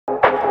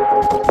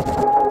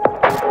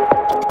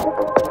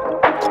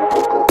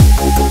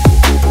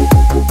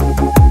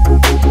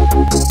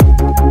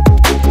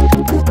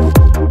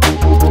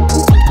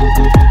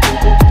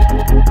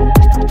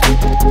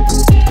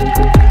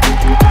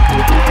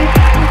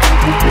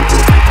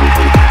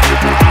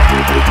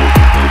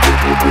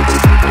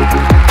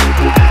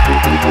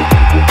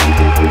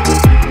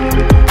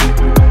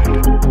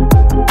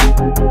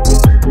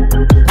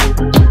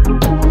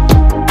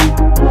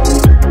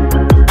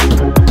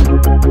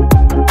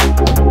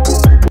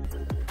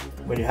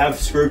have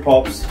screw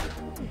pops,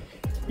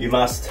 you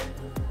must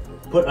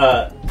put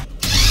a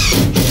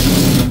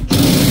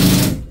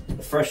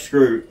fresh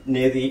screw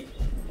near the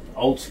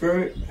old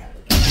screw.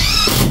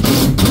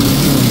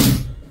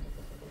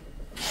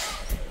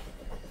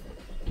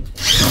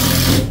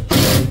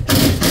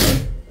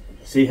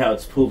 See how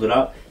it's pulled it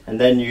up, and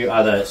then you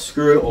either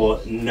screw or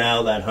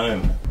nail that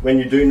home. When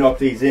you do knock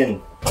these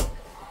in,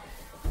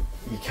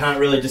 you can't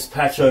really just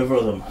patch over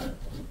them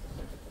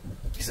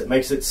because it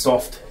makes it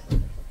soft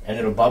and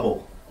it'll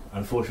bubble.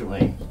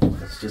 Unfortunately,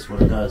 that's just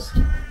what it does.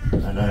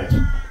 I know.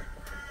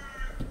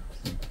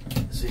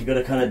 So you got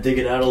to kind of dig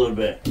it out a little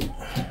bit.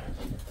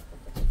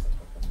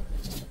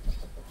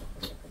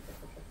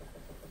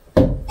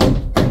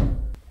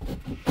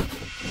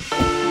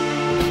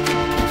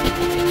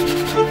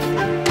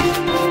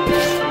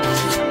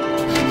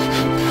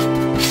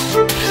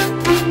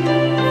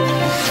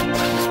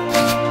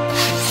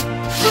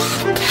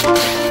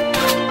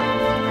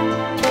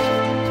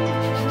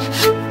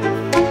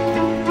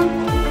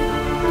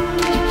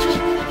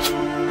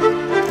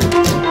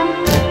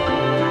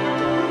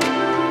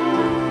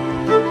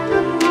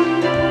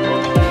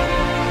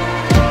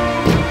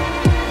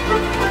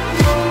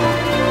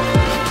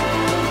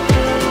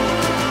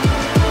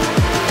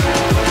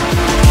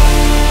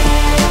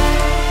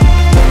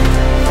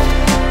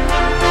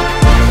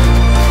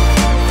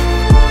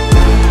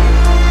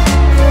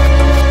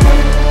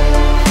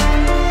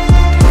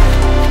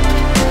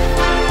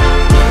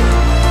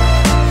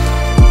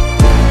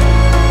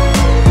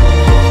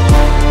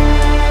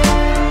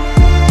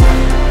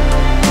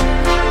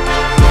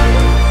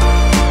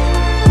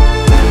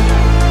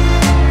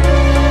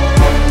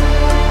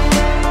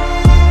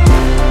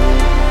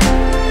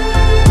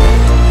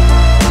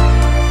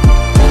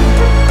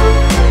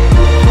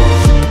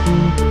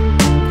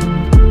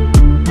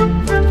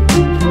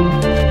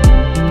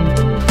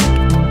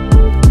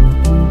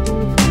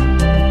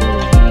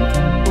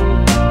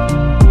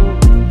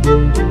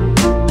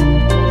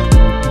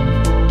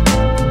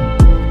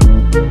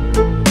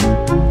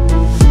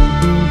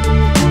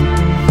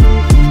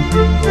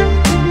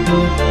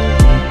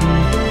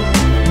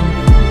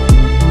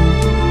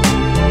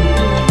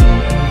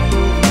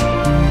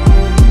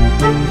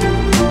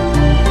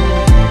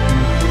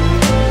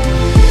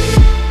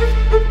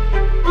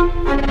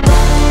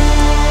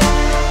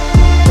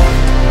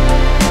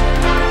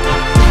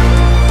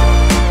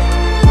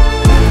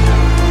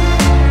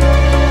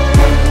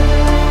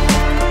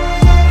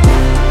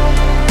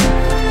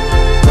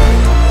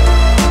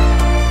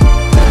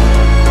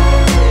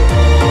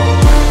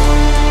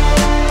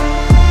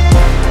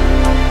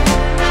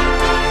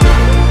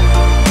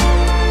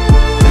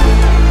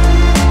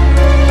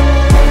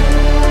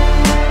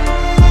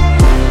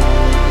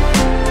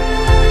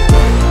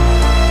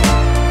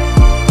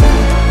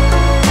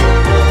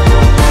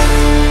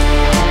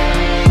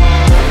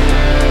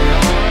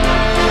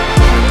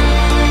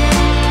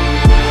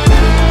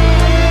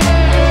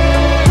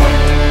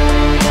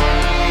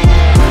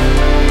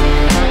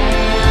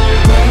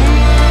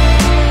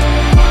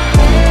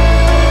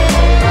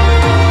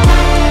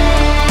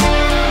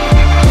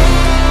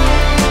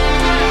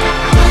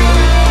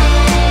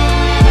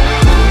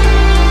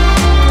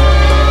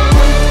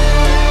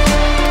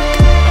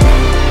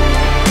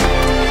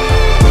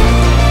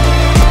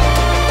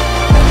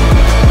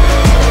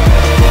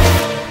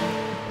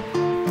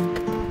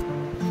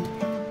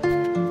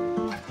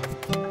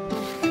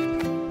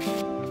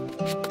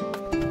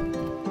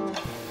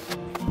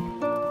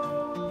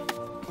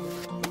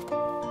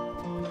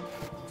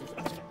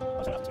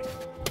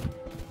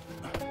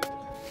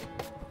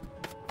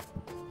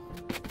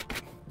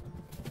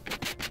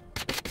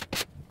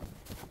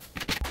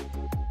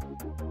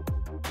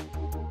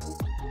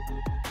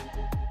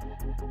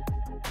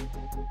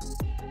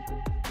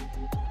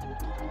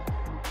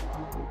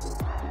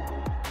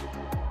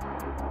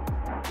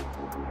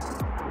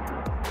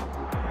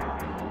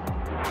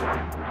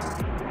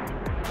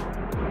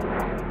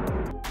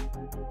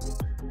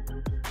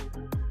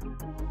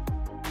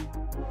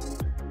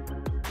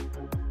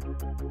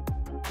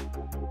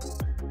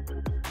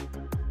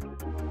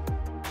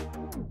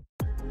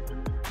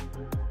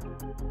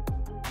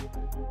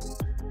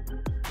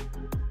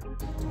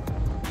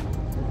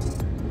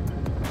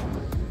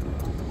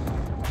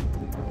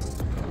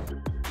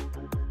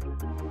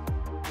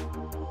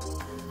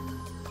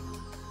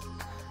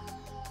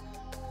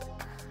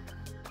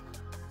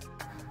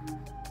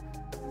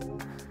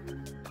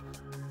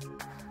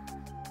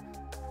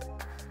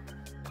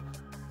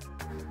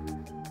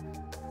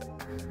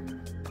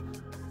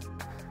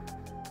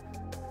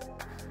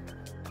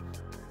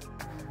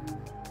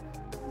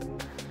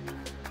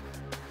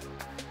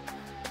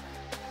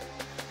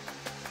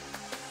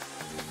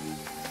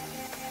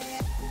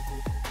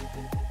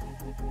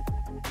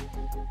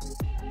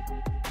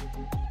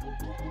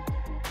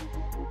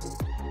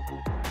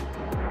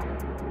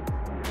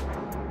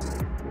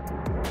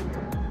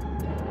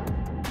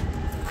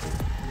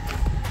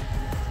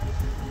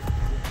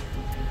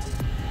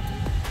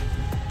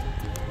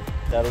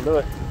 That'll do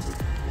it.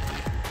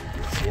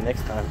 See you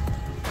next time.